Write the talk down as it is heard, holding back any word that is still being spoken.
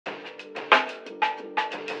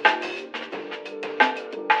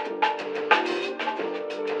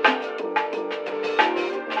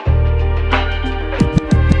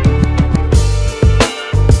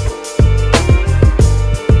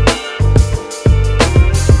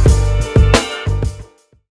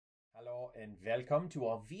Welcome to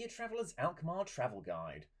our Via Traveller's Alkmaar travel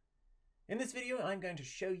guide. In this video I'm going to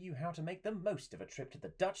show you how to make the most of a trip to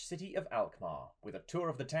the Dutch city of Alkmaar, with a tour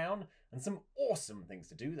of the town and some awesome things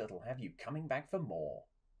to do that'll have you coming back for more.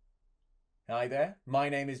 Hi there, my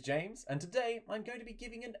name is James, and today I'm going to be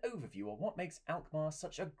giving an overview of what makes Alkmaar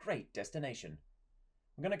such a great destination.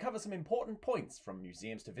 I'm going to cover some important points, from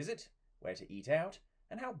museums to visit, where to eat out,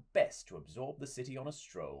 and how best to absorb the city on a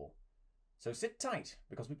stroll. So sit tight,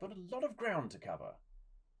 because we've got a lot of ground to cover.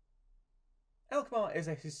 Alkmaar is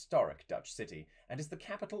a historic Dutch city and is the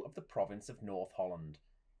capital of the province of North Holland.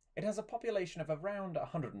 It has a population of around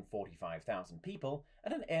 145,000 people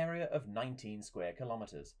and an area of 19 square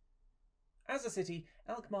kilometres. As a city,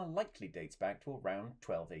 Alkmaar likely dates back to around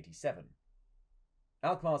 1287.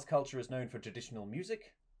 Alkmaar's culture is known for traditional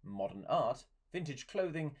music, modern art, vintage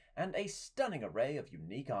clothing, and a stunning array of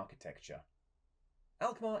unique architecture.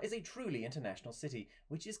 Alkmaar is a truly international city,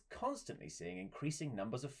 which is constantly seeing increasing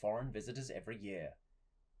numbers of foreign visitors every year.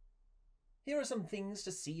 Here are some things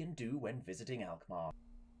to see and do when visiting Alkmaar.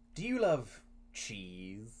 Do you love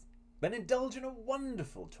cheese? Then indulge in a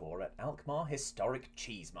wonderful tour at Alkmaar Historic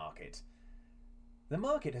Cheese Market. The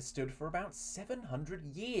market has stood for about 700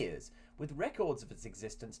 years, with records of its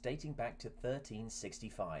existence dating back to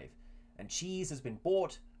 1365, and cheese has been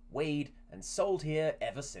bought, weighed, and sold here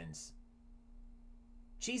ever since.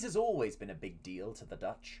 Cheese has always been a big deal to the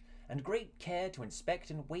Dutch, and great care to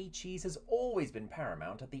inspect and weigh cheese has always been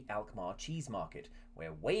paramount at the Alkmaar Cheese Market,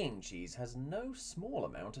 where weighing cheese has no small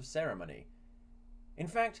amount of ceremony. In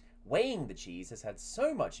fact, weighing the cheese has had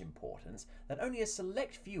so much importance that only a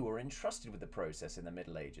select few were entrusted with the process in the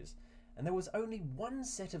Middle Ages, and there was only one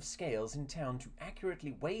set of scales in town to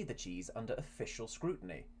accurately weigh the cheese under official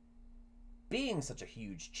scrutiny. Being such a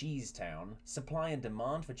huge cheese town, supply and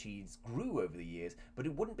demand for cheese grew over the years, but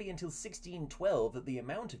it wouldn't be until 1612 that the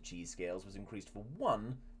amount of cheese scales was increased from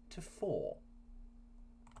 1 to 4.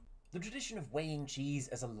 The tradition of weighing cheese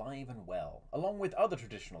is alive and well, along with other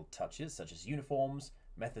traditional touches such as uniforms,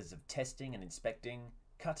 methods of testing and inspecting,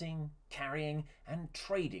 cutting, carrying, and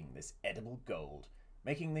trading this edible gold,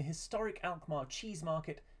 making the historic Alkmaar Cheese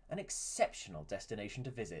Market an exceptional destination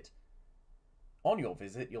to visit. On your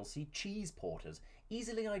visit, you'll see cheese porters,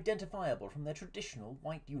 easily identifiable from their traditional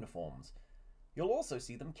white uniforms. You'll also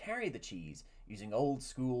see them carry the cheese, using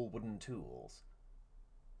old-school wooden tools.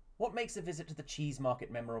 What makes a visit to the cheese market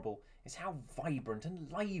memorable is how vibrant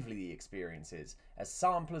and lively the experience is, as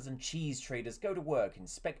samplers and cheese traders go to work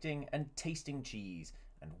inspecting and tasting cheese,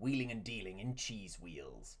 and wheeling and dealing in cheese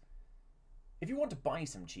wheels. If you want to buy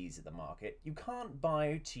some cheese at the market, you can't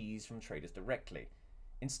buy cheese from traders directly.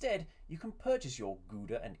 Instead, you can purchase your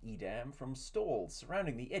Gouda and Edam from stalls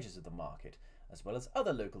surrounding the edges of the market, as well as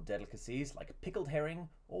other local delicacies like pickled herring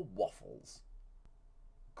or waffles.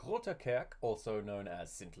 Grote Kerk, also known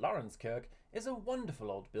as St. Laurens Kerk, is a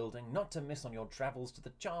wonderful old building not to miss on your travels to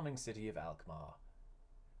the charming city of Alkmaar.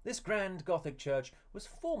 This grand Gothic church was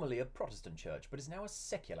formerly a Protestant church, but is now a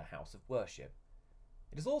secular house of worship.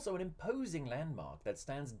 It is also an imposing landmark that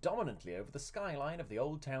stands dominantly over the skyline of the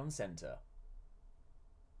old town centre.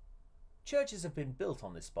 Churches have been built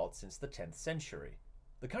on this spot since the 10th century.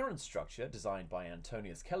 The current structure, designed by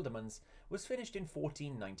Antonius Keldermans, was finished in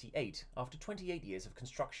 1498 after 28 years of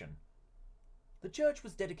construction. The church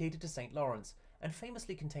was dedicated to St. Lawrence and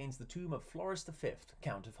famously contains the tomb of Floris V,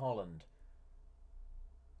 Count of Holland.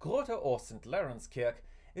 Grote or St. Laurens Kerk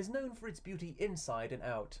is known for its beauty inside and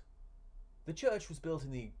out. The church was built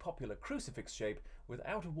in the popular crucifix shape with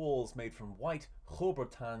outer walls made from white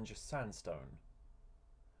Groot-Brittannisch sandstone.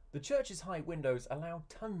 The church's high windows allow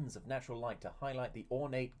tons of natural light to highlight the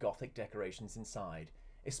ornate Gothic decorations inside,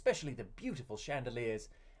 especially the beautiful chandeliers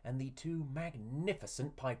and the two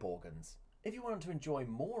magnificent pipe organs. If you want to enjoy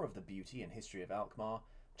more of the beauty and history of Alkmaar,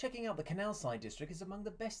 checking out the canal side district is among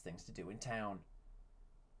the best things to do in town.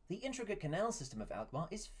 The intricate canal system of Alkmaar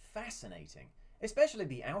is fascinating, especially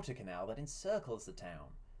the outer canal that encircles the town.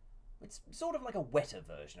 It's sort of like a wetter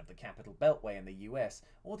version of the Capital Beltway in the US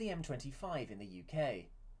or the M25 in the UK.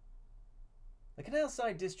 The Canal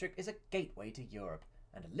Side District is a gateway to Europe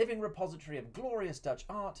and a living repository of glorious Dutch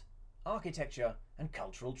art, architecture, and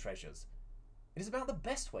cultural treasures. It is about the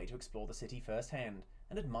best way to explore the city firsthand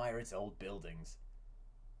and admire its old buildings.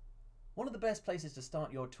 One of the best places to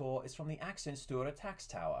start your tour is from the Axenstoren Tax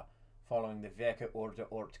Tower, following the Werke Orde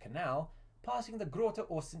Oort Canal, passing the Grote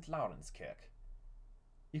or St. Laurens Kerk.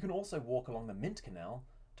 You can also walk along the Mint Canal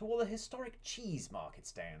to all the historic cheese market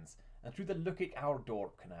stands and through the Lukik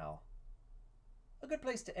Ouddorp Canal. A good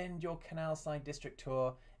place to end your Canal Side District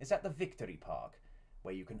tour is at the Victory Park,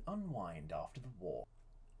 where you can unwind after the walk.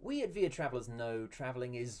 We at Via Travellers know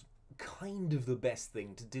travelling is kind of the best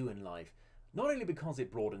thing to do in life, not only because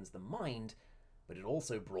it broadens the mind, but it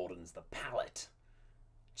also broadens the palate.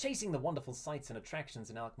 Chasing the wonderful sights and attractions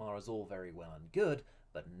in Alkmaar is all very well and good,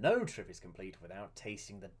 but no trip is complete without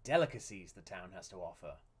tasting the delicacies the town has to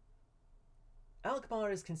offer.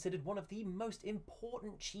 Alkmaar is considered one of the most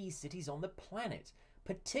important cheese cities on the planet,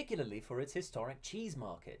 particularly for its historic cheese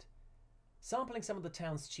market. Sampling some of the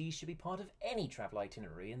town's cheese should be part of any travel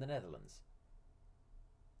itinerary in the Netherlands.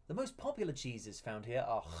 The most popular cheeses found here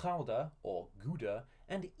are Gouda, or Gouda,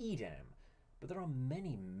 and Edam, but there are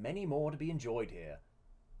many, many more to be enjoyed here.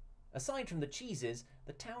 Aside from the cheeses,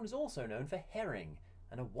 the town is also known for herring,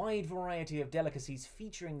 and a wide variety of delicacies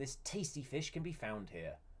featuring this tasty fish can be found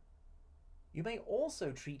here. You may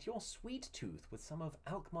also treat your sweet tooth with some of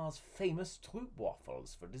Alkmaar's famous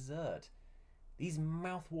stroopwafels for dessert. These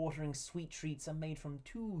mouth-watering sweet treats are made from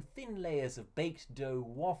 2 thin layers of baked dough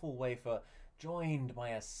waffle wafer joined by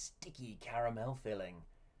a sticky caramel filling.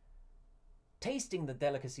 Tasting the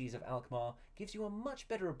delicacies of Alkmaar gives you a much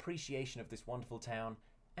better appreciation of this wonderful town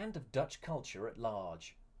and of Dutch culture at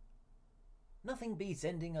large. Nothing beats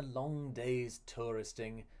ending a long day's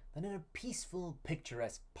touristing than in a peaceful,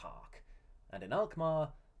 picturesque park, and in Alkmaar,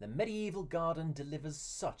 the medieval garden delivers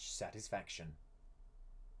such satisfaction.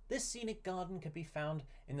 This scenic garden can be found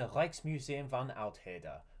in the Rijksmuseum van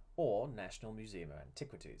Oudheden, or National Museum of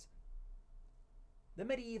Antiquities. The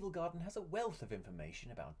medieval garden has a wealth of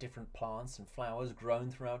information about different plants and flowers grown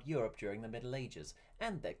throughout Europe during the Middle Ages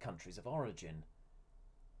and their countries of origin.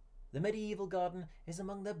 The medieval garden is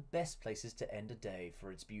among the best places to end a day,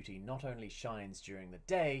 for its beauty not only shines during the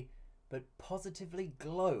day, but positively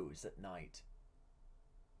glows at night.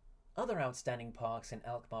 Other outstanding parks in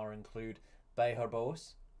Alkmaar include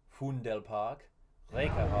Bijgerbos, Voendelpark,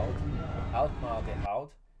 Rekerhout, Alkmaar de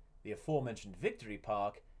Hout, the aforementioned Victory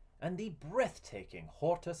Park, and the breathtaking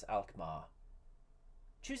Hortus Alkmaar.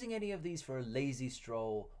 Choosing any of these for a lazy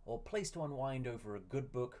stroll or place to unwind over a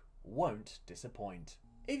good book won't disappoint.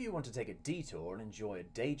 If you want to take a detour and enjoy a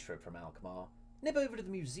day trip from Alkmaar, nip over to the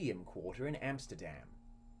Museum Quarter in Amsterdam.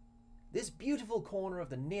 This beautiful corner of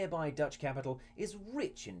the nearby Dutch capital is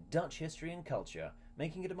rich in Dutch history and culture,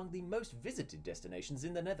 making it among the most visited destinations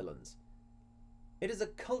in the Netherlands. It is a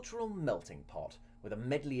cultural melting pot, with a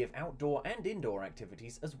medley of outdoor and indoor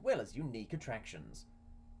activities as well as unique attractions.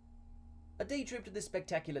 A day trip to this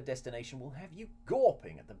spectacular destination will have you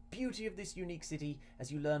gawping at the beauty of this unique city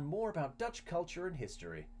as you learn more about Dutch culture and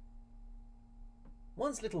history.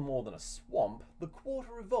 Once little more than a swamp, the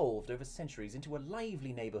quarter evolved over centuries into a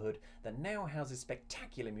lively neighbourhood that now houses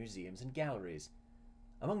spectacular museums and galleries.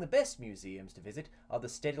 Among the best museums to visit are the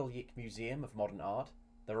Stedelijk Museum of Modern Art,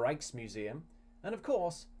 the Rijksmuseum, and of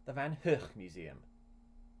course the Van Gogh Museum.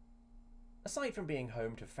 Aside from being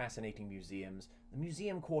home to fascinating museums, the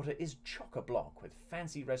Museum Quarter is chock-a-block with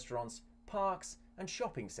fancy restaurants, parks and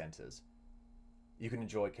shopping centres. You can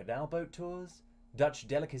enjoy canal boat tours, Dutch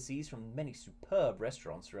delicacies from many superb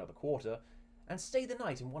restaurants throughout the quarter, and stay the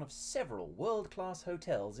night in one of several world-class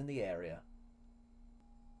hotels in the area.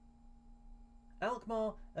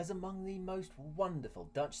 Alkmaar is among the most wonderful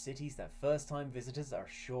Dutch cities that first-time visitors are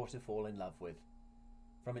sure to fall in love with.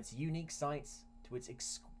 From its unique sights to its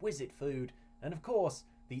exquisite food, and of course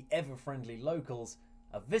the ever-friendly locals,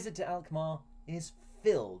 a visit to Alkmaar is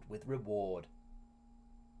filled with reward.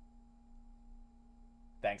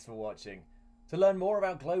 Thanks for watching. To learn more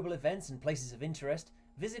about global events and places of interest,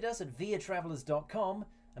 visit us at viatravellers.com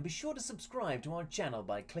and be sure to subscribe to our channel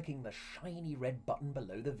by clicking the shiny red button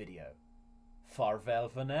below the video. Farewell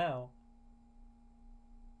for now.